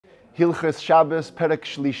Hilchos Shabbos, Perek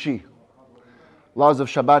Shlishi. Laws of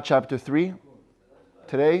Shabbat, chapter 3.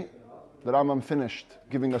 Today, the Rambam finished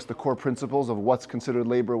giving us the core principles of what's considered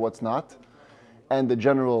labor, what's not, and the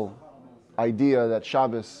general idea that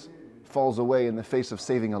Shabbos falls away in the face of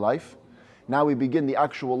saving a life. Now we begin the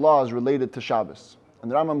actual laws related to Shabbos. And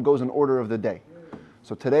the Rambam goes in order of the day.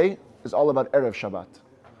 So today is all about Erev Shabbat.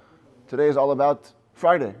 Today is all about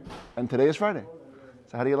Friday. And today is Friday.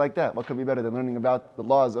 So how do you like that? What could be better than learning about the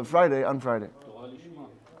laws of Friday on Friday?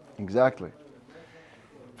 Exactly.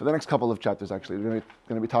 For the next couple of chapters, actually, we're going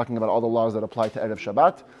to be talking about all the laws that apply to Erev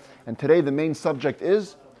Shabbat. And today the main subject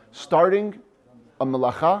is starting a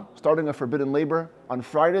melacha, starting a forbidden labor on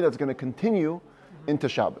Friday that's going to continue into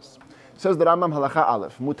Shabbos. Says the Rambam halacha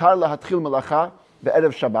aleph, mutar lahatchil melacha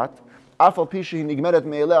be'erev Shabbat, afal pi shehi nigmeret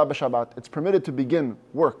me'elea b'Shabbat. It's permitted to begin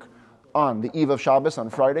work on the eve of Shabbos, on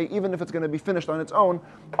Friday, even if it's going to be finished on its own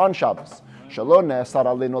on Shabbos. Because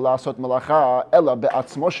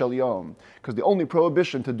the only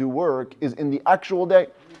prohibition to do work is in the actual day.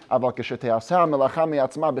 But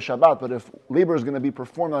if labor is going to be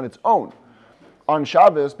performed on its own, on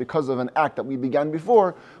Shabbos, because of an act that we began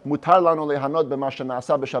before, we're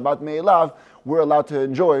allowed to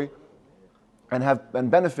enjoy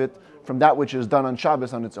and benefit from that which is done on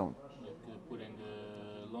Shabbos on its own.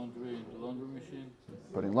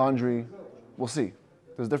 Putting laundry, we'll see.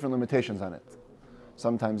 There's different limitations on it.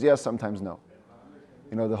 Sometimes yes, sometimes no.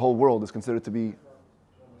 You know, the whole world is considered to be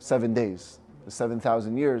 7 days. The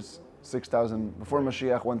 7,000 years, 6,000 before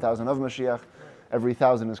Mashiach, 1,000 of Mashiach. Every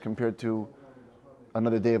 1,000 is compared to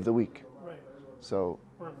another day of the week. Right. So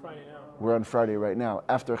we're on Friday now. We're on Friday right now,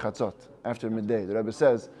 after Chatzot, after midday. The Rebbe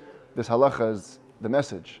says this halacha is the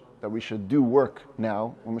message that we should do work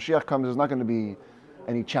now. When Mashiach comes, there's not going to be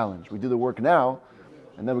any challenge. We do the work now,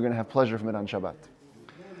 and then we're going to have pleasure from it on Shabbat.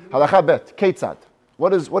 Halacha bet, Ketzad. What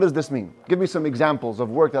does this mean? Give me some examples of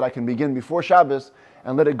work that I can begin before Shabbos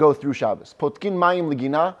and let it go through Shabbos. Potkin mayim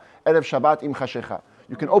ligina, erev Shabbat im chashecha.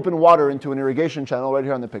 You can open water into an irrigation channel right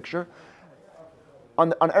here on the picture.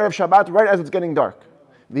 On erev Shabbat, right as it's getting dark.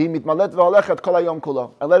 And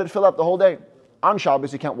let it fill up the whole day. On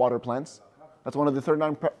Shabbos, you can't water plants. That's one of the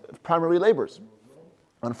 39 primary labors.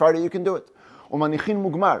 On Friday, you can do it. This is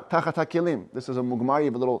a mugmar. You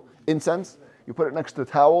have a little incense. You put it next to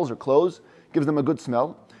towels or clothes. Gives them a good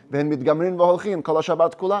smell. And they're going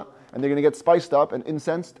to get spiced up and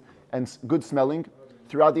incensed and good smelling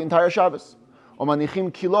throughout the entire Shabbos. You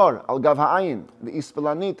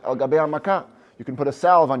can put a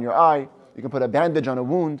salve on your eye. You can put a bandage on a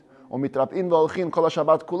wound.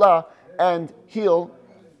 And heal.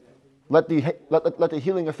 Let the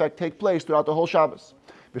healing effect take place throughout the whole Shabbos.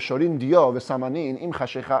 You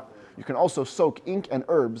can also soak ink and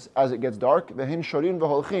herbs as it gets dark. Let them soak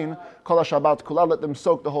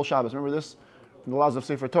the whole Shabbos. Remember this? In the laws of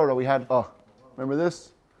Sefer Torah we had, remember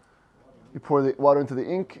this? You pour the water into the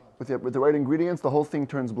ink with the right ingredients, the whole thing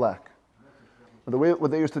turns black. But what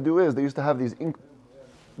they used to do is, they used to have these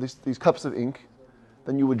cups of ink,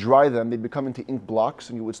 then you would dry them, they'd become into ink blocks,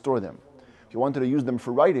 and you would store them. If you wanted to use them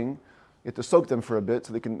for writing, you had to soak them for a bit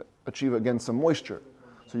so they can achieve, again, some moisture.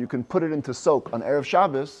 So you can put it into soak on Erev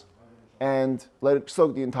Shabbos and let it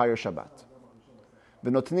soak the entire Shabbat.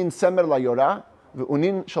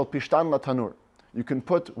 You can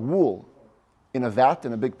put wool in a vat,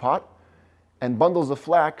 in a big pot, and bundles of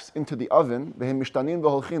flax into the oven. Let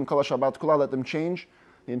them change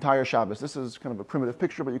the entire Shabbos. This is kind of a primitive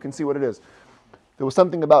picture, but you can see what it is. There was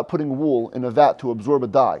something about putting wool in a vat to absorb a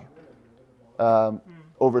dye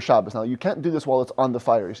over Shabbos. Now, you can't do this while it's on the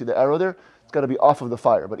fire. You see the arrow there? It's got to be off of the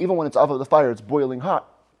fire. But even when it's off of the fire, it's boiling hot.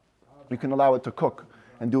 You can allow it to cook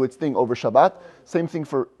and do its thing over Shabbat. Same thing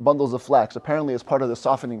for bundles of flax. Apparently, as part of the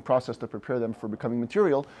softening process to prepare them for becoming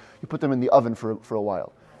material, you put them in the oven for a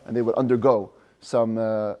while, and they would undergo some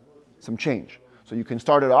change. So you can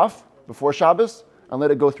start it off before Shabbos and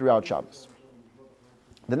let it go throughout Shabbos.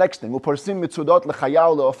 The next thing, you can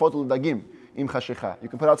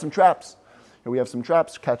put out some traps. Here we have some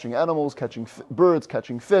traps, catching animals, catching birds,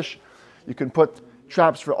 catching fish. You can put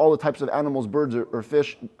traps for all the types of animals, birds or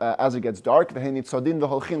fish as it gets dark. And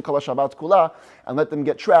let them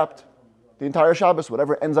get trapped the entire Shabbos.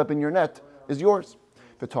 Whatever ends up in your net is yours.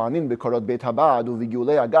 You can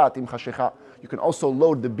also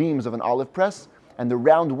load the beams of an olive press and the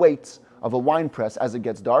round weights of a wine press as it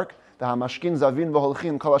gets dark. And let the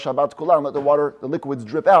liquids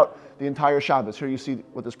drip out the entire Shabbos. Here you see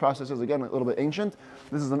what this process is, again, a little bit ancient.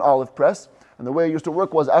 This is an olive press. And the way it used to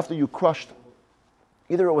work was after you crushed,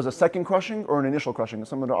 either it was a second crushing or an initial crushing.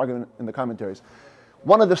 Some of the argument in the commentaries.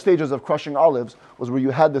 One of the stages of crushing olives was where you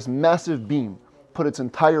had this massive beam put its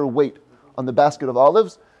entire weight on the basket of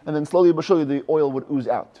olives, and then slowly but surely the oil would ooze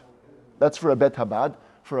out. That's for a bet Chabad.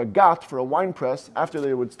 For a gat, for a wine press, after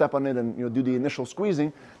they would step on it and do the initial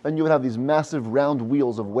squeezing, then you would have these massive round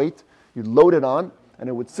wheels of weight. You'd load it on, and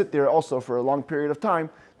it would sit there also for a long period of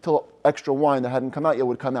time till extra wine that hadn't come out yet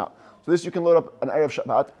would come out. So this you can load up an Erev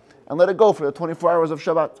Shabbat and let it go for the 24 hours of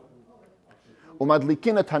Shabbat.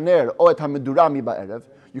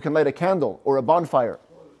 You can light a candle or a bonfire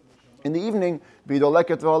in the evening,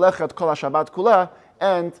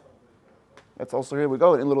 and that's also, here we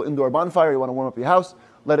go, a little indoor bonfire. You want to warm up your house,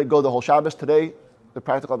 let it go the whole Shabbos. Today, the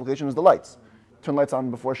practical application is the lights. Turn lights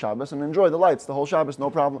on before Shabbos and enjoy the lights the whole Shabbos, no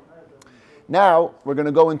problem. Now, we're going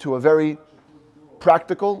to go into a very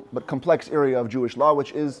practical but complex area of Jewish law,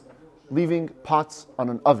 which is leaving pots on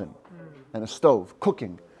an oven and a stove,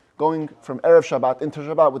 cooking, going from Erev Shabbat into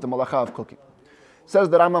Shabbat with the malacha of cooking. Says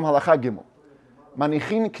the Rambam halacha gimel,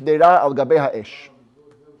 manichin kdeira al gabei ha'esh.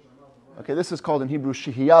 Okay, this is called in Hebrew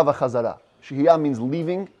shihiyah v'chazara. Shihiyah means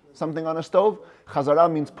leaving something on a stove.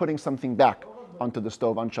 Chazara means putting something back onto the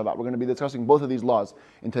stove on Shabbat. We're going to be discussing both of these laws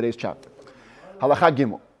in today's chapter. Halacha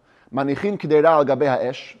gimel, manichin kdeira al gabei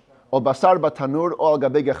ha'esh, o basar batanur o al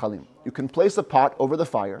gabei gechalim. You can place a pot over the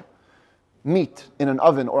fire, meat in an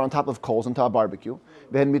oven or on top of coals into a barbecue.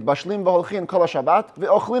 You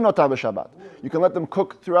can let them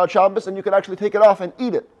cook throughout Shabbos, and you can actually take it off and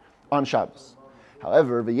eat it on Shabbos.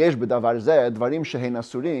 However, there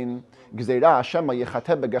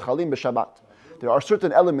are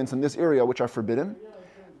certain elements in this area which are forbidden.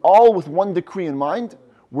 All with one decree in mind.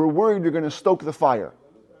 We're worried you're going to stoke the fire.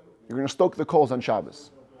 You're going to stoke the coals on Shabbos.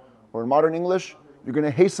 Or in modern English, you're going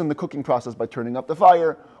to hasten the cooking process by turning up the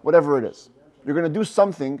fire, whatever it is. You're going to do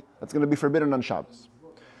something that's going to be forbidden on Shabbos.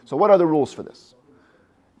 So what are the rules for this?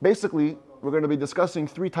 Basically, we're going to be discussing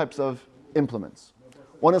three types of implements.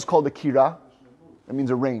 One is called a kira. That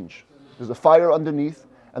means a range. There's a fire underneath,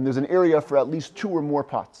 and there's an area for at least 2 or more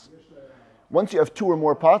pots. Once you have 2 or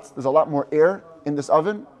more pots, there's a lot more air in this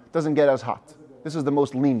oven. It doesn't get as hot. This is the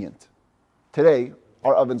most lenient. Today,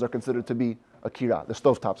 our ovens are considered to be a kira. The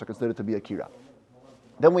stovetops are considered to be a kira.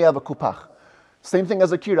 Then we have a kupach. Same thing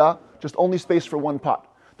as a kira, just only space for 1 pot.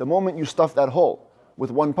 The moment you stuff that hole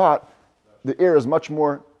with 1 pot, the air is much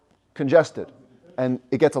more congested, and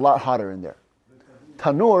it gets a lot hotter in there.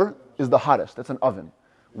 Tanur is the hottest. That's an oven.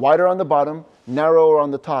 Wider on the bottom, narrower on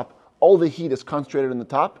the top. All the heat is concentrated in the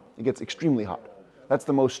top. It gets extremely hot. That's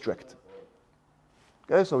the most strict.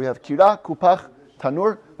 Okay, so we have kira, kupach,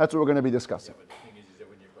 tanur. That's what we're going to be discussing. Yeah, but the thing is that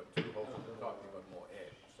when you've got 2 holes on the top, you've got more air.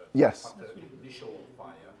 So yes. After the initial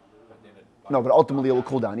fire, but then it... No, but ultimately it will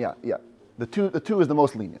cool down. Yeah. The two is the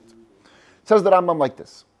most lenient. It says the Rambam like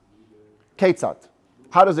this. Ketzat.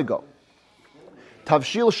 How does it go?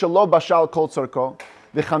 Tavshil shalo bashal kol tzarko,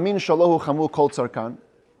 v'chamin shalohu chamu kol tzarkan.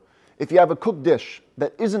 If you have a cooked dish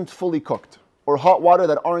that isn't fully cooked, or hot water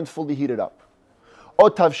that aren't fully heated up, o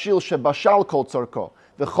tavshil shebashal kol tzarko,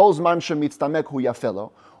 v'chol zman shemitztamek hu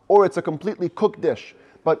yafelo, or it's a completely cooked dish,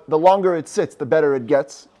 but the longer it sits, the better it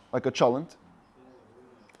gets, like a cholent.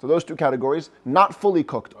 So those 2 categories, not fully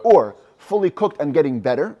cooked, or fully cooked and getting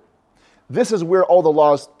better. This is where all the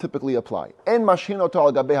laws typically apply. En mashhinoto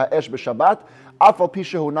al gabei ha'esh b'Shabbat, af al pi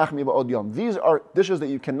shehu nachmi ba'od yom. These are dishes that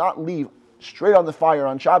you cannot leave straight on the fire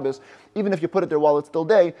on Shabbos, even if you put it there while it's still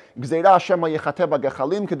day. Gzeira shema yechateh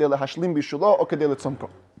b'gechalim kedei lehashlim bishulo o kedei letzomko.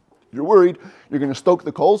 You're worried you're going to stoke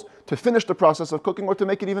the coals to finish the process of cooking or to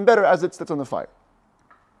make it even better as it sits on the fire.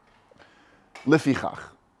 Lefichach.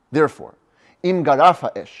 Therefore, im garaf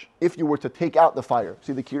ha'esh, if you were to take out the fire,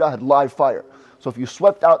 see the kira had live fire, so if you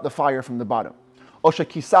swept out the fire from the bottom, o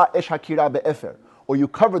shekisa esh hakira be'efer, or you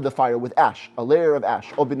covered the fire with ash, a layer of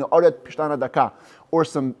ash, o b'no'oret pishtana daka, or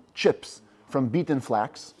some chips from beaten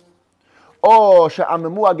flax, o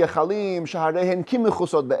she'amemu ha'gechalim shaharehen ki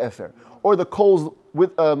mechusot be'efer, or the coals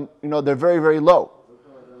with, they're very, very low.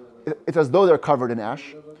 It's as though they're covered in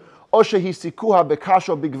ash. Or the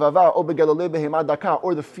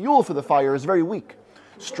fuel for the fire is very weak.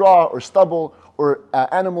 Straw or stubble or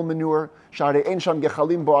animal manure, where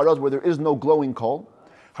there is no glowing coal.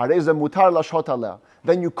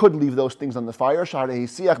 Then you could leave those things on the fire.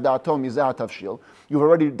 You've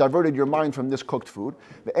already diverted your mind from this cooked food.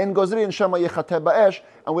 And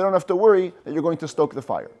we don't have to worry that you're going to stoke the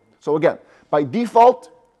fire. So again, by default,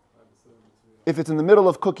 if it's in the middle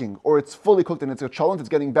of cooking or it's fully cooked and it's a cholent, it's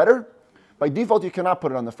getting better, by default you cannot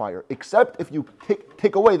put it on the fire, except if you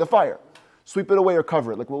take away the fire. Sweep it away or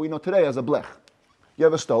cover it, like what we know today as a blech. You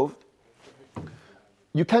have a stove.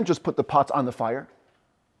 You can't just put the pots on the fire.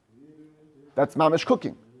 That's mamish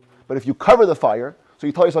cooking. But if you cover the fire, so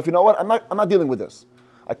you tell yourself, you know what, I'm not dealing with this.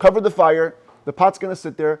 I covered the fire, The pot's going to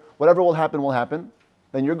sit there. Whatever will happen.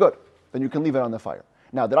 Then you're good. Then you can leave it on the fire.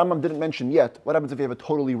 Now, the Rambam didn't mention yet, what happens if you have a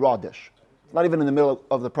totally raw dish? It's not even in the middle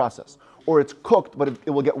of the process. Or it's cooked, but it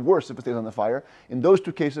will get worse if it stays on the fire. In those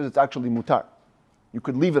two cases, it's actually mutar. You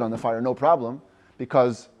could leave it on the fire, no problem,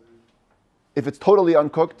 because if it's totally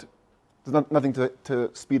uncooked, there's nothing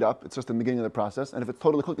to speed up. It's just the beginning of the process. And if it's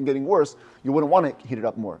totally cooked and getting worse, you wouldn't want to heat it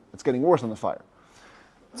up more. It's getting worse on the fire.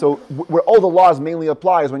 So where all the laws mainly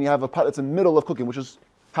apply is when you have a pot that's in the middle of cooking, which is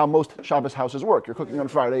how most Shabbos houses work. You're cooking on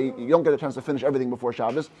Friday. You don't get a chance to finish everything before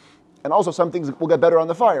Shabbos. And also some things will get better on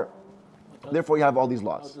the fire. Therefore, you have all these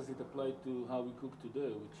laws. How does it apply to how we cook today,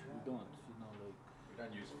 which we don't? We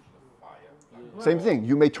don't use it for the fire. Yeah. Same thing.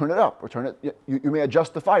 You may turn it up or turn it. You may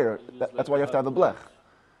adjust the fire. That's why you have to have a blech.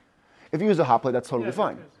 If you use a hot plate, that's totally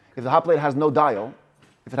fine. If the hot plate has no dial,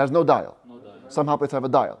 some hot plates have a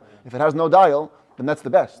dial. If it has no dial, then that's the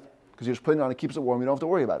best because you're just putting it on. It keeps it warm. You don't have to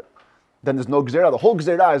worry about it. Then there's no gzera. The whole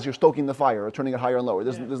gzera is you're stoking the fire or turning it higher and lower.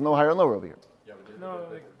 There's no higher and lower over here. Yeah, but in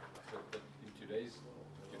today's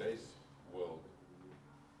world,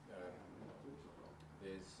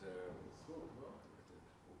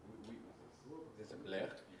 there's a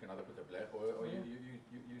blech. You can either put a blech or you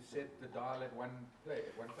set the dial at one place.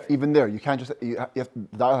 Even there, you can't just. The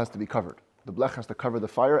dial has to be covered. The blech has to cover the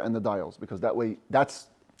fire and the dials because that way, that's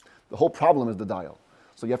the whole problem is the dial.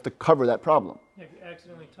 So you have to cover that problem. Yeah, if you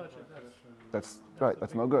accidentally touch it, that's right.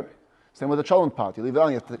 That's no good. Same with the cholent pot. You leave it on,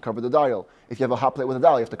 you have to cover the dial. If you have a hot plate with a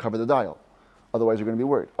dial, you have to cover the dial. Otherwise, you're going to be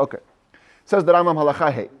worried. Okay. Says the Rambam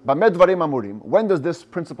halacha hey. Bamed dvarim amurim. When does this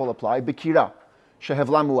principle apply? Bikira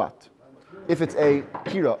shehevla muat. If it's a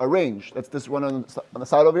kira, a range, that's this one on the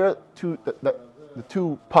side over here, the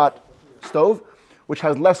two-pot stove, which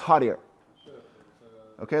has less hot air.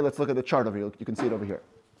 Okay, let's look at the chart over here. You can see it over here.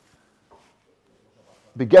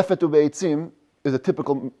 Begefet ubeitzim is a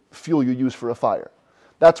typical fuel you use for a fire.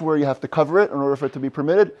 That's where you have to cover it in order for it to be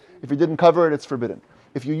permitted. If you didn't cover it, it's forbidden.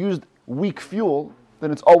 If you used weak fuel,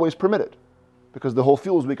 then it's always permitted because the whole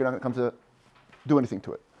fuel is weak. You're not going to come to do anything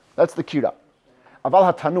to it. That's the kira. Aval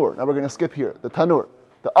ha-tanur. Now we're going to skip here. The tanur,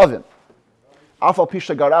 the oven. Afal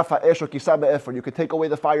pisha garafa esh or kisa be'efer. You could take away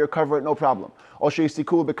the fire, cover it, no problem. Oshe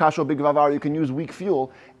siku bekasho bigvavar. You can use weak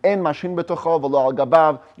fuel. En mashin betocho v'lo al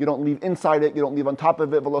gabav. You don't leave inside it. You don't leave on top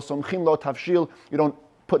of it. V'lo somchin lo tavshil. You don't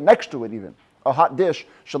put next to it even. A hot dish,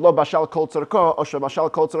 shelo bashal kol tzarko, or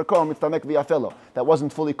shebashal kol tzarko mitzamek v'yafelo. That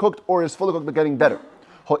wasn't fully cooked, or is fully cooked but getting better.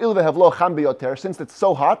 Ho'il v'hevlo cham biyoter. Since it's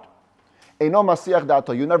so hot, eino masiach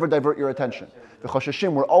dato. You never divert your attention.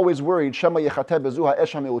 We're always worried.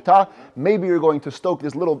 Maybe you're going to stoke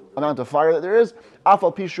this little amount of fire that there is. Even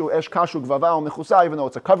though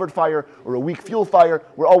it's a covered fire or a weak fuel fire,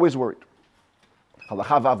 we're always worried.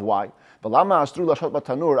 Why?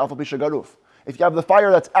 If you have the fire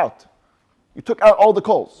that's out, you took out all the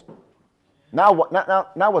coals. Now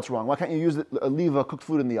what's wrong? Why can't you leave cooked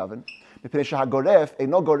food in the oven?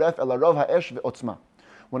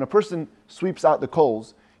 When a person sweeps out the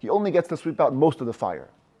coals, he only gets to sweep out most of the fire,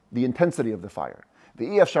 the intensity of the fire.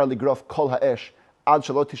 It's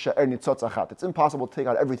impossible to take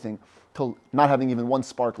out everything till not having even one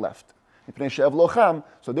spark left.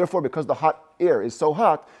 So therefore, because the hot air is so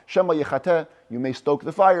hot, you may stoke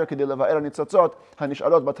the fire to,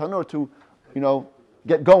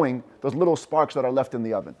 get going those little sparks that are left in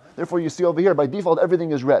the oven. Therefore, you see over here, by default,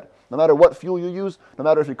 everything is red. No matter what fuel you use, no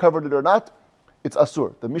matter if you covered it or not, it's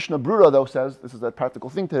asur. The Mishnah Brura, though, says, this is a practical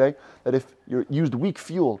thing today, that if you used weak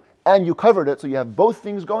fuel and you covered it, so you have both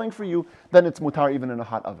things going for you, then it's mutar even in a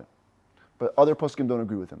hot oven. But other poskim don't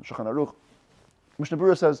agree with him. Shulchan Aruch, Mishnah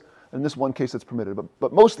Brura says, in this one case it's permitted.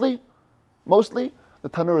 But mostly, the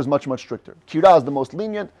tanur is much, much stricter. Kira is the most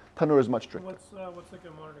lenient, tanur is much stricter. What's like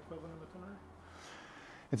a modern equivalent of a tanur?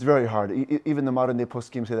 It's very hard. Even the modern day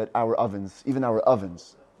poskim say that our ovens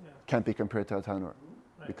can't be compared to a tanur.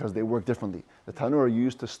 Because they work differently. The tanur you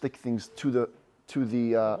used to stick things to the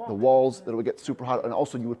walls that would get super hot, and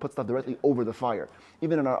also you would put stuff directly over the fire.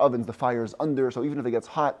 Even in our ovens, the fire is under, so even if it gets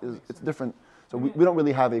hot, it's different. So we don't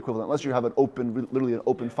really have an equivalent unless you have literally an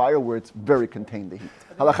open fire where it's very contained, the heat.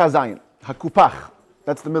 Halacha zayin, hakupach.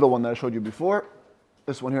 That's the middle one that I showed you before.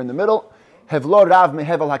 This one here in the middle. Hevlo rav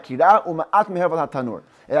mehevel hakira uma'at mehevel hatanur.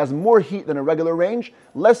 It has more heat than a regular range,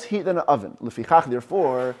 less heat than an oven. Lefichach,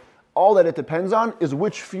 therefore, all that it depends on is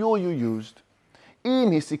which fuel you used. If you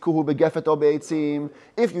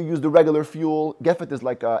use the regular fuel, gefet is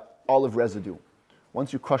like olive residue.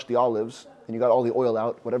 Once you crush the olives and you got all the oil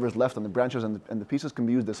out, whatever is left on the branches and the pieces can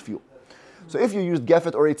be used as fuel. So if you used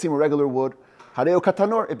gefet or eitzim or regular wood,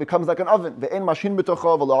 it becomes like an oven.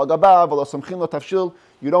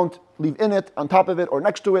 You don't leave in it, on top of it, or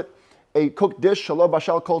next to it. a cooked dish, shelo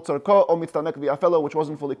bashal kol tzarko, o mitzamek v'yafelo, which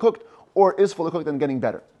wasn't fully cooked, or is fully cooked and getting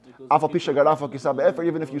better. Afal pisha garafo kisa be'efer,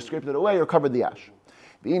 even if you scraped it away or covered the ash.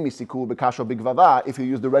 If you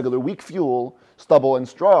use the regular weak fuel, stubble and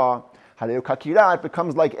straw, it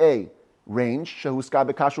becomes like a range,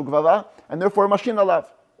 and therefore mashin alav.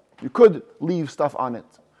 You could leave stuff on it.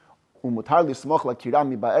 To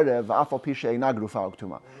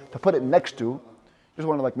put it next to, you just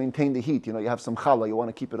want to like maintain the heat. You have some challah, you want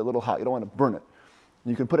to keep it a little hot, you don't want to burn it.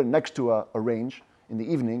 You can put it next to a range in the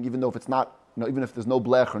evening, even though if it's not, even if there's no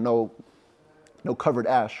blech or no covered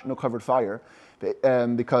ash, no covered fire,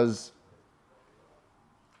 because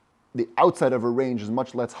the outside of a range is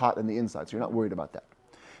much less hot than the inside, so you're not worried about that.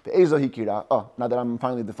 Now that I'm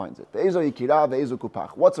finally defines it. What's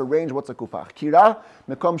a range? What's a kupach? Kira,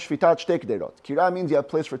 mekom shvitat shtei kderot. Kira means you have a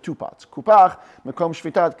place for 2 pots. Kupach, mekom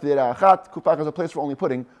shvitat kdera achat. Kupach is a place for only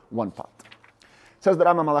putting 1 pot. It says that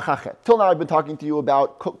Rambam halachachet. Till now I've been talking to you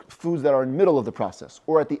about cooked foods that are in the middle of the process,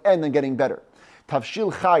 or at the end and getting better.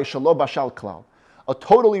 Tavshil chai shelo bashal klal. A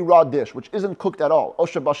totally raw dish, which isn't cooked at all. Or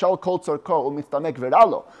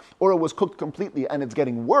it was cooked completely and it's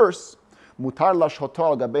getting worse. This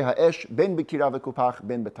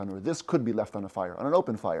could be left on a fire, on an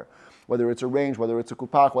open fire. Whether it's a range, whether it's a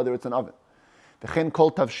kupach, whether it's an oven. You can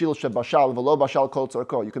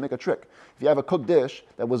make a trick. If you have a cooked dish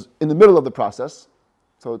that was in the middle of the process,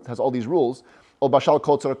 so it has all these rules, or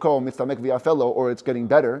it's getting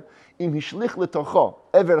better,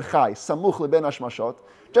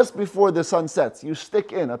 just before the sun sets, you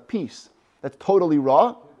stick in a piece that's totally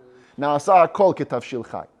raw.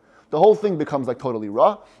 The whole thing becomes like totally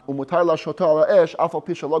raw. Now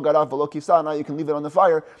you can leave it on the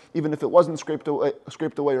fire, even if it wasn't scraped away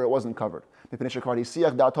or it wasn't covered.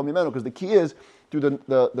 Because the key is, through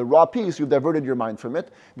the raw piece, you've diverted your mind from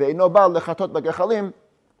it. And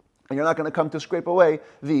you're not going to come to scrape away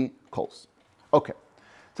the coals. Okay.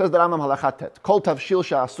 It says that Rambam halachatet. Kol tavshil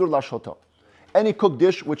she'asur lashoto. Any cooked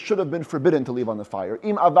dish which should have been forbidden to leave on the fire.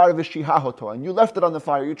 Im avar v'shihahoto. And you left it on the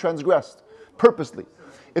fire, you transgressed. Purposely.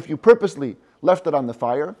 If you purposely left it on the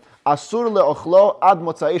fire, asur le'ochlo ad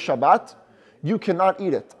motzai Shabbat, you cannot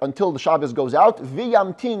eat it until the Shabbos goes out.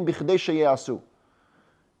 V'yamtin b'chdei she'yasu.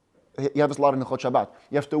 You have this a lot in Hilchos Shabbat.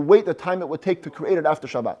 You have to wait the time it would take to create it after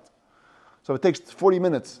Shabbat. So it takes 40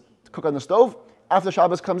 minutes to cook on the stove. After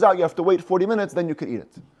Shabbos comes out, you have to wait 40 minutes, then you can eat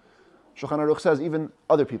it. Shulchan Aruch says even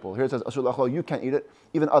other people. Here it says, asur le'ochlo, you can't eat it.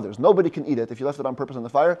 Even others. Nobody can eat it if you left it on purpose on the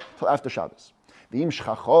fire till after Shabbos.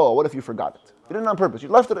 What if you forgot it? You didn't on purpose. You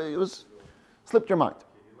left it. It was slipped your mind.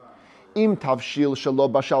 Im tavshil shelo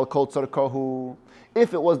bashal kol tzarkohu.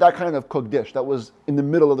 If it was that kind of cooked dish that was in the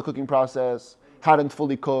middle of the cooking process, hadn't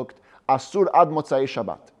fully cooked, asur ad motzai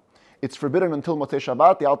Shabbat. It's forbidden until motzai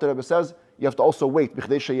Shabbat. The Alter Rebbe says you have to also wait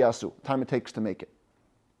b'chdei sheyasu, time it takes to make it.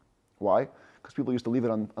 Why? Because people used to leave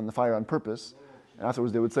it on the fire on purpose, and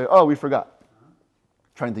afterwards they would say, "Oh, we forgot,"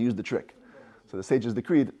 trying to use the trick. So the sages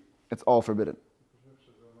decreed it's all forbidden.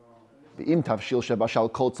 But if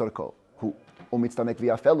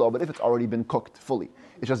it's already been cooked fully,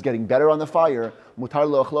 it's just getting better on the fire, you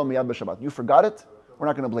forgot it, we're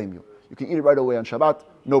not going to blame you. You can eat it right away on Shabbat,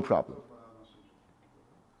 no problem.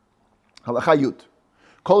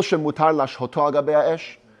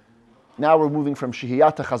 Now we're moving from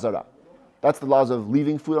shihiyat to chazara. That's the laws of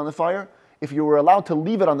leaving food on the fire. If you were allowed to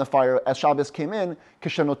leave it on the fire as Shabbos came in,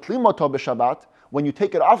 when you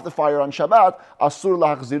take it off the fire on Shabbat, asur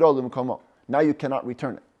lahachziro limkomo. Now you cannot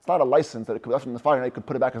return it. It's not a license that it could be left in the fire and you could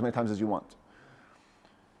put it back as many times as you want.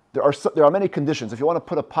 There are many conditions. If you want to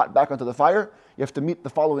put a pot back onto the fire, you have to meet the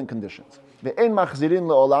following conditions. Ve'en machzirin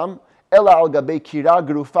le'olam ela al gabei kira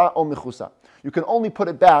gerufa o mechusa. You can only put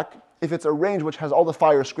it back if it's a range which has all the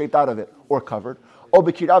fire scraped out of it or covered. Or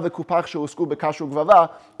it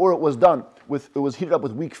was done with, it was heated up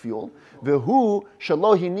with weak fuel. You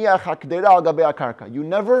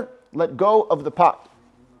never let go of the pot.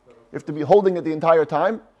 You have to be holding it the entire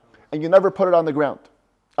time, and you never put it on the ground.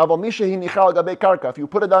 If you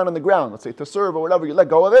put it down on the ground, let's say to serve or whatever, you let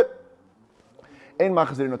go of it, it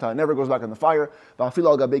never goes back on the fire.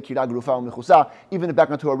 Even if back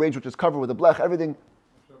onto a range which is covered with a blech, everything,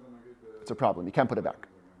 it's a problem. You can't put it back.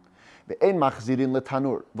 You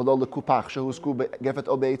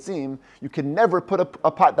can never put a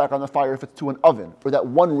pot back on the fire if it's to an oven or that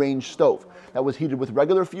one range stove that was heated with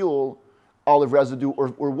regular fuel, olive residue,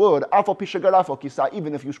 or wood.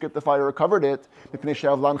 Even if you scraped the fire or covered it,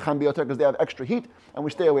 because they have extra heat, and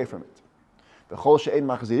we stay away from it.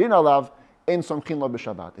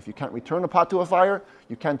 If you can't return a pot to a fire,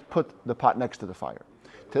 you can't put the pot next to the fire.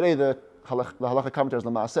 Today, the halacha commentators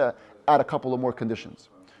Lamaaseh add a couple of more conditions.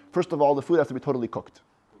 First of all, the food has to be totally cooked.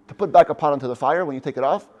 To put back a pot onto the fire, when you take it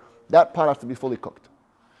off, that pot has to be fully cooked.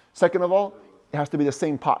 Second of all, it has to be the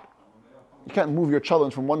same pot. You can't move your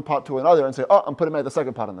cholent from one pot to another and say, oh, I'm putting the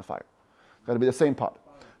second pot on the fire. It's got to be the same pot.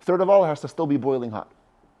 Third of all, it has to still be boiling hot,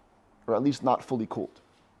 or at least not fully cooled.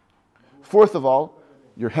 Fourth of all,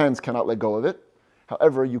 your hands cannot let go of it.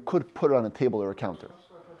 However, you could put it on a table or a counter,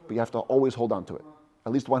 but you have to always hold on to it.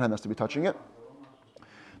 At least one hand has to be touching it.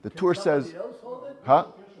 The Tur says, huh?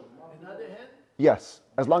 Another hand? Yes,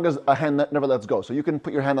 as long as a hand never lets go. So you can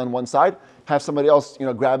put your hand on one side, have somebody else,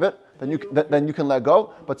 grab it, then you can let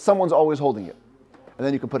go, but someone's always holding it. And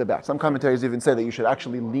then you can put it back. Some commentaries even say that you should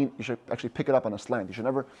actually pick it up on a slant. You should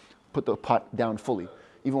never put the pot down fully.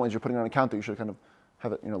 Even when you're putting it on a counter, you should kind of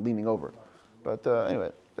have it, leaning over. But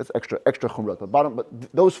anyway, that's extra chumrot.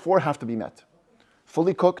 But those four have to be met.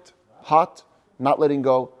 Fully cooked, hot, not letting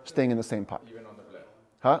go, staying in the same pot. Even on the blech.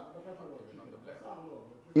 Huh? Even on the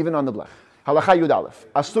blech. Even on the blech. Halacha Yud Aleph.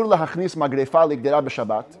 Asur lahachnis magrefa ligdera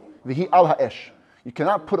b'Shabbat v'hi al ha'esh. You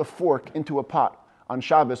cannot put a fork into a pot on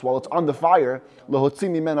Shabbos while it's on the fire, lahotzi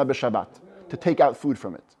mimena b'Shabbat, to take out food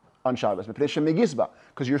from it on Shabbos.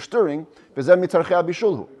 Because you're stirring,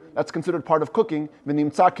 that's considered part of cooking.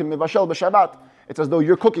 It's as though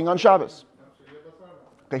you're cooking on Shabbos.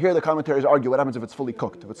 Okay, here the commentaries argue what happens if it's fully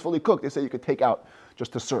cooked. If it's fully cooked, they say you could take out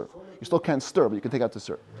just to serve. You still can't stir, but you can take out to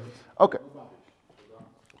serve. Okay.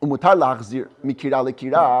 You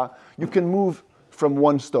can move from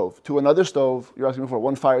one stove to another stove. You're asking for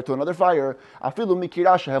one fire to another fire.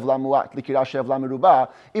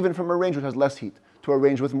 Even from a range which has less heat to a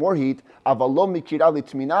range with more heat.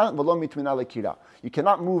 You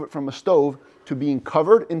cannot move it from a stove to being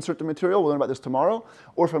covered in certain material, we'll learn about this tomorrow,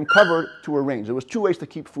 or from covered to a range. There was two ways to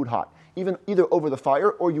keep food hot. Either over the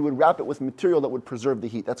fire, or you would wrap it with material that would preserve the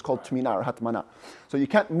heat. That's called tmina or hatmana. So you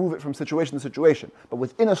can't move it from situation to situation. But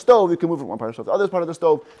within a stove, you can move it from one part of the stove to the other part of the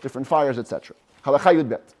stove, different fires, etc. Halacha Yud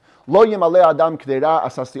Bet. Lo yimale adam kdeira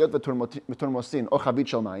asasiyot v'turmosin o chabit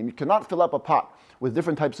shel mayim. You cannot fill up a pot with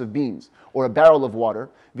different types of beans or a barrel of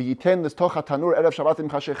water. V'yiten l'stoch hatanur erev shabbatim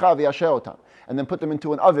chashecha v'yasheh otam, and then put them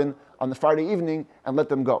into an oven on the Friday evening and let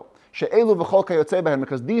them go. She'elu v'chol kayotze behem,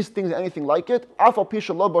 because these things, anything like it, af al pi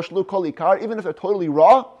shelo boshlu kol ikar, even if they're totally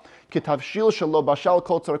raw, kitavshil shelo bashal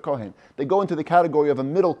kol tzar kohen, they go into the category of a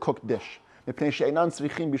middle cooked dish. Because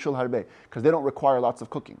they don't require lots of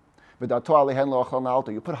cooking. You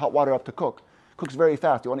put hot water up to cook. Cooks very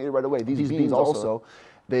fast. You want to eat it right away. These beans also,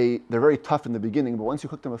 they're very tough in the beginning, but once you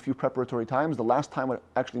cook them a few preparatory times, the last time what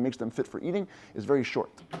actually makes them fit for eating is very short.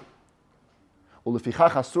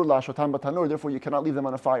 Therefore, you cannot leave them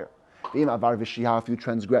on a fire. If you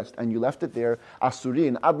transgressed and you left it there,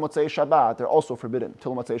 asurin ad motzei Shabbat, they're also forbidden.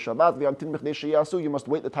 Till motzei Shabbat, you must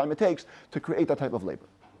wait the time it takes to create that type of labor.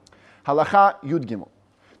 Halacha Yud Gimel.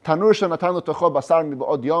 Tanur shenatanu tocho basar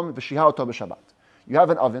mi'ba'od yom v'shiha oto b'Shabbat. You have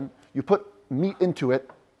an oven, you put meat into it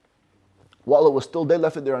while it was still, they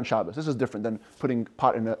left it there on Shabbos. This is different than putting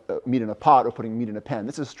meat in a pot or putting meat in a pan.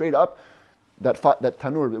 This is straight up, that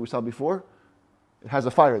tanur that we saw before, it has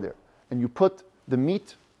a fire there. And you put the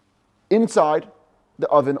meat inside the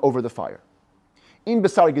oven over the fire. In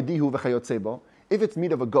besar gedihu v'chayotzebo, if it's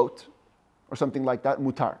meat of a goat or something like that,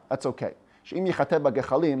 mutar, that's okay.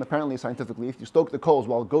 Apparently, scientifically, if you stoke the coals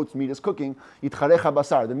while goat's meat is cooking,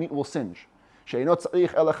 the meat will singe. Because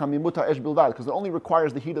it only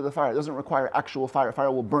requires the heat of the fire. It doesn't require actual fire.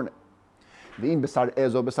 Fire will burn it.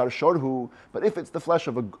 But if it's the flesh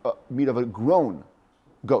of meat of a grown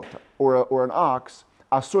goat or an ox,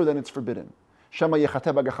 asur, then it's forbidden. You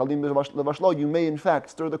may in fact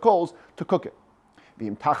stir the coals to cook it.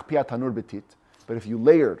 But if you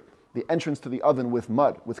layered the entrance to the oven with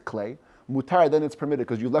mud, with clay, mutar, then it's permitted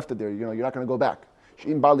because you left it there. You're not going to go back. If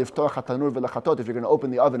you're going to open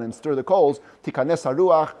the oven and stir the coals,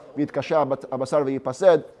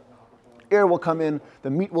 air will come in, the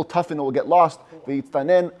meat will toughen, it will get lost. The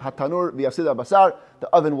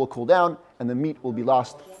oven will cool down, and the meat will be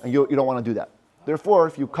lost, and you don't want to do that. Therefore,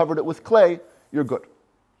 if you covered it with clay, you're good.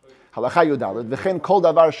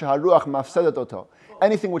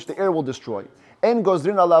 Anything which the air will destroy. We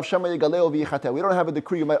don't have a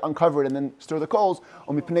decree, you might uncover it and then stir the coals.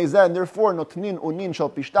 Therefore, you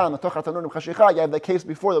have that case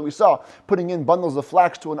before that we saw, putting in bundles of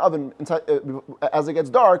flax to an oven inside, as it gets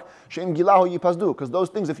dark, because those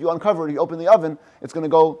things, if you uncover it, you open the oven, it's going to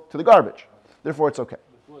go to the garbage. Therefore, it's okay.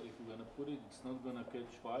 But what, if you're going to put it, it's not going to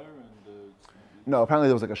catch fire? No, apparently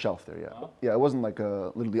there was like a shelf there, yeah. Huh? Yeah, it wasn't like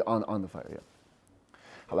literally on the fire, yeah.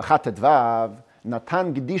 Halachat Tedvav.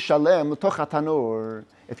 Natan gedi shalem l'toch hatanur.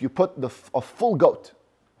 If you put a full goat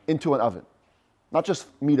into an oven, not just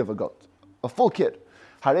meat of a goat, a full kid,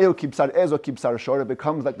 Harehu kibsar ez or kibsar shor, it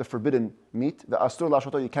becomes like the forbidden meat. The asur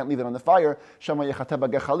lashoto, you can't leave it on the fire. Shama yechateh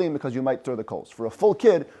b'gechalim, because you might stir the coals. For a full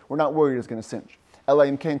kid, we're not worried it's going to singe. Ela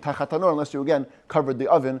im kein tachat tanur, unless you again covered the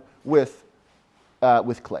oven with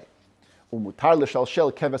clay. Umutar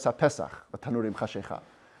l'shalshel keves hapesach b'tanurim chashecha.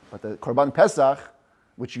 But the korban pesach,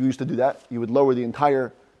 which you used to do that, you would lower the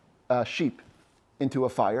entire sheep into a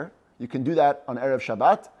fire. You can do that on Erev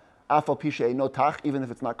Shabbat. Afal pishe no tach, even if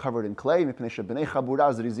it's not covered in clay. The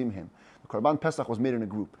korban pesach was made in a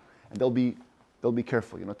group, and they'll be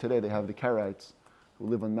careful. You know, today they have the Karaites who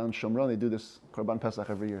live on Mount Shomron. They do this korban pesach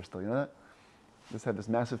every year still. You know that? They just have this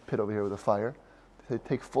massive pit over here with a fire. They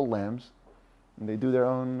take full lambs, and they do their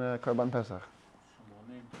own korban pesach.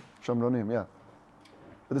 Shomronim, yeah.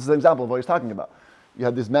 But this is an example of what he's talking about. You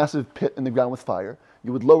have this massive pit in the ground with fire.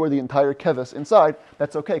 You would lower the entire keves inside.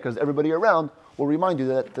 That's okay, because everybody around will remind you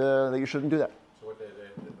that you shouldn't do that. So what they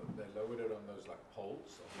lowered it on those like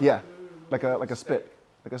poles? Yeah, like a spit.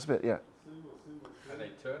 Like a spit, yeah. And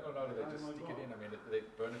they turn or not, or they just stick it in? I mean, they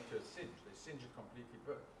burn it to a singe. They singe it completely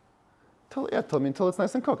burnt. Until it's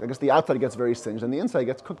nice and cooked. I guess the outside gets very singed, and the inside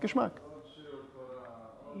gets cooked geschmack.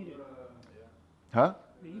 Eat it. Huh?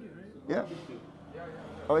 They eat it, right? Yeah.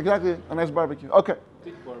 Oh, exactly. A nice barbecue. Okay.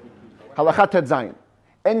 Thick barbecue. Halakha tet zayin.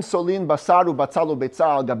 En solin basaru batzalu betza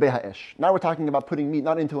al gabe ha'esh. Now we're talking about putting meat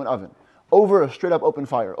not into an oven, over a straight up open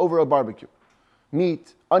fire, over a barbecue.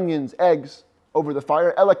 Meat, onions, eggs, over the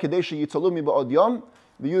fire. Ela kedesha yitzolumi ba'od yom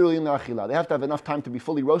v'yurulin la'achila. They have to have enough time to be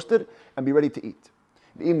fully roasted and be ready to eat.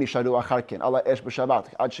 V'im nisharu acharken ala esh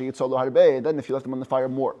b'shabbat ad sheyitzolu harbe. Then if you left them on the fire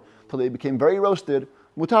more till they became very roasted,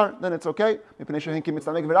 mutar, then it's okay.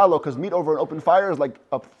 Because meat over an open fire is like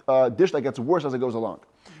a dish that gets worse as it goes along.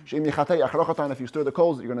 If you stir the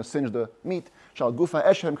coals, you're going to singe the meat.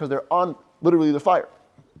 Because they're on literally the fire.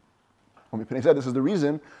 This is the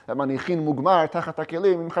reason that we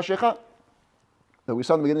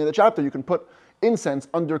saw in the beginning of the chapter, you can put incense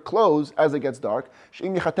under clothes as it gets dark.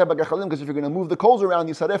 Because if you're going to move the coals around,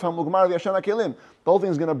 the whole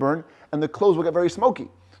thing is going to burn and the clothes will get very smoky.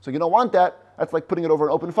 So you don't want that. That's like putting it over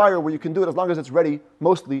an open fire where you can do it as long as it's ready,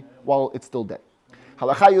 mostly while it's still day.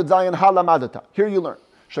 Here you learn.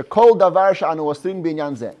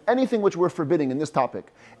 Anything which we're forbidding in this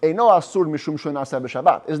topic is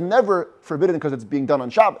never forbidden because it's being done on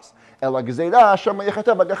Shabbos. It's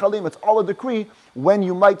all a decree when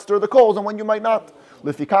you might stir the coals and when you might not.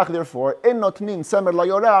 Therefore,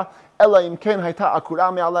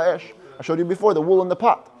 I showed you before the wool in the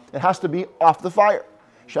pot. It has to be off the fire.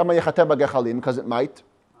 Because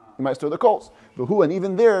you might stir the coals. And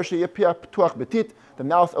even there, the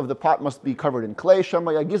mouth of the pot must be covered in clay,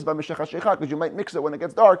 because you might mix it when it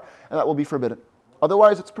gets dark, and that will be forbidden.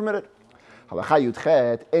 Otherwise, it's permitted. You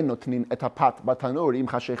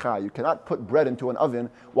cannot put bread into an oven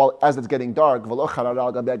while as it's getting dark,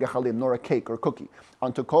 nor a cake or cookie,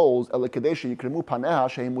 onto coals, unless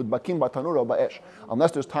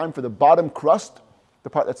there's time for the bottom crust, the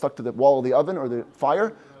part that's stuck to the wall of the oven or the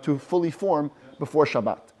fire, to fully form before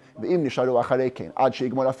Shabbat. And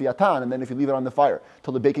then if you leave it on the fire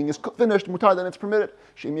till the baking is finished, mutar, then it's permitted.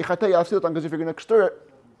 Because if you're going to stir it,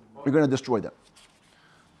 you're going to destroy them.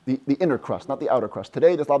 The inner crust, not the outer crust.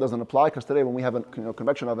 Today, this law doesn't apply because today when we have a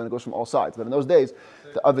convection oven, it goes from all sides. But in those days,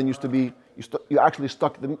 the oven used to be, you actually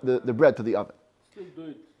stuck the bread to the oven. Still do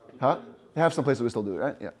it. Huh? They have some places we still do it,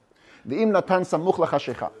 right? Yeah.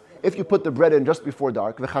 If you put the bread in just before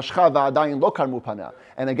dark, and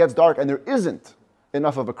it gets dark and there isn't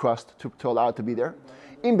enough of a crust to allow it to be there,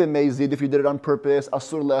 if you did it on purpose, you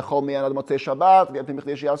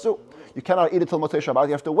cannot eat it till Motzei Shabbat,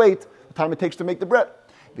 you have to wait the time it takes to make the bread.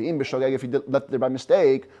 If you left it by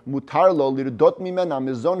mistake,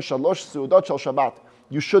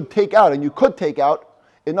 you should take out, and you could take out,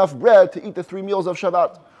 enough bread to eat the 3 meals of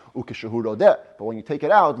Shabbat. But when you take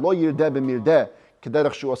it out, don't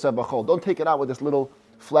take it out with this little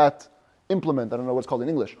flat implement, I don't know what it's called in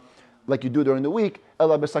English, like you do during the week.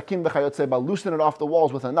 Loosen it off the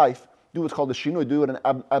walls with a knife. Do what's called the shinui, do it an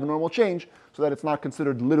abnormal change, so that it's not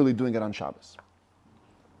considered literally doing it on Shabbos.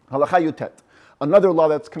 Halakha yutet. Another law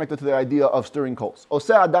that's connected to the idea of stirring coals. You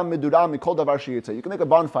can make a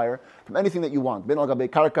bonfire from anything that you want. Whether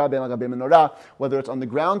it's on the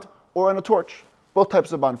ground or on a torch. Both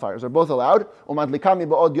types of bonfires are both allowed.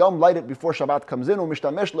 Light it before Shabbat comes in. And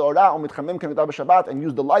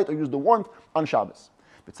use the light or use the warmth on Shabbos.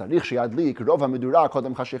 But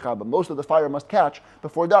most of the fire must catch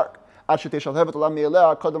before dark. Till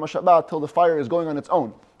the fire is going on its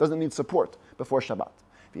own. Doesn't need support before Shabbat.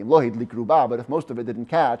 But if most of it didn't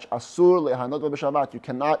catch, you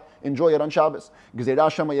cannot enjoy it on Shabbos. Because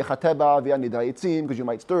you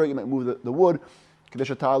might stir it, you might move the wood, so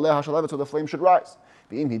the flame should rise.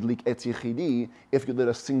 If you lit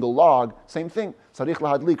a single log, same thing. Most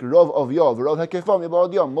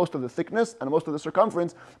of the thickness and most of the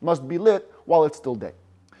circumference must be lit while it's still day.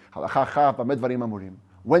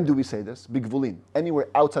 When do we say this? Bigvulin, anywhere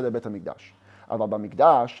outside the Bet HaMikdash.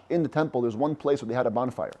 In the temple, there's one place where they had a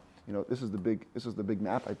bonfire. You know, this is the big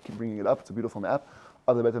map. I keep bringing it up. It's a beautiful map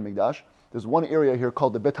of the Bet HaMikdash. There's one area here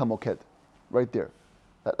called the Bet HaMoked, right there.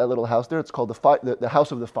 That little house there, it's called the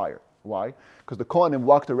house of the fire. Why? Because the Kohanim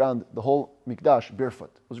walked around the whole Mikdash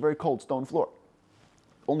barefoot. It was very cold, stone floor.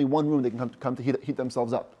 Only one room they can come to heat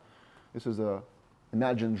themselves up. This is a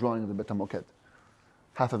imagined drawing of the Bet HaMoked.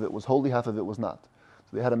 Half of it was holy, half of it was not.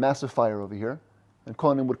 So they had a massive fire over here, and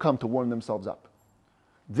Kohanim would come to warm themselves up.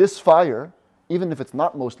 This fire, even if it's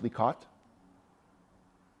not mostly caught,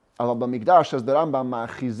 Al Mikdash, says the Rambam,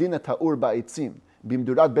 Ma'achizin et ha'ur ba'etzim,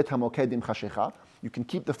 bimdurat Bet HaMokedim chashecha. You can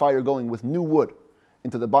keep the fire going with new wood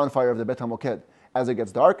into the bonfire of the Bet HaMoked as it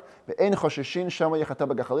gets dark.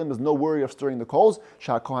 There's no worry of stirring the coals,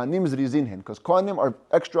 because Kohanim are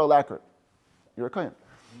extra lacquer. You're a Kohen.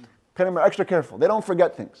 Kohanim are extra careful. They don't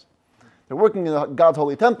forget things. They're working in God's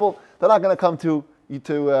holy temple. They're not going to come to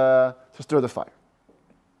stir the fire.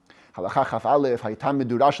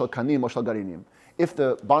 If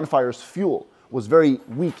the bonfire's fuel was very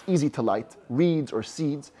weak, easy to light, reeds or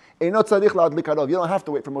seeds, you don't have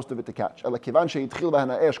to wait for most of it to catch.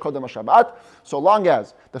 So long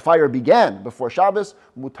as the fire began before Shabbos,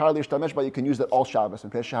 you can use that all Shabbos.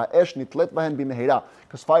 Because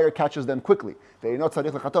fire catches them quickly.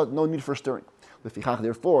 No need for stirring.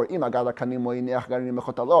 Therefore, if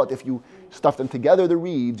you stuff them together, the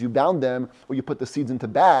reeds, you bound them, or you put the seeds into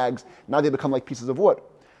bags, now they become like pieces of wood.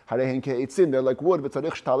 They're like wood, the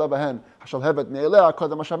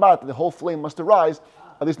whole flame must arise,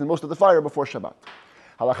 at least in most of the fire, before Shabbat.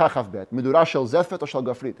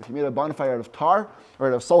 If you made a bonfire out of tar or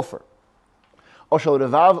out of sulfur,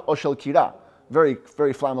 very,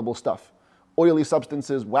 very flammable stuff, oily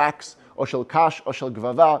substances, wax,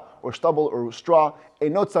 gvava, or stubble or straw,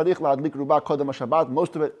 most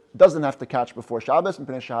of it doesn't have to catch before Shabbos,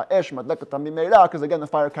 because again the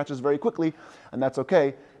fire catches very quickly, and that's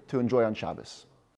okay to enjoy on Shabbos.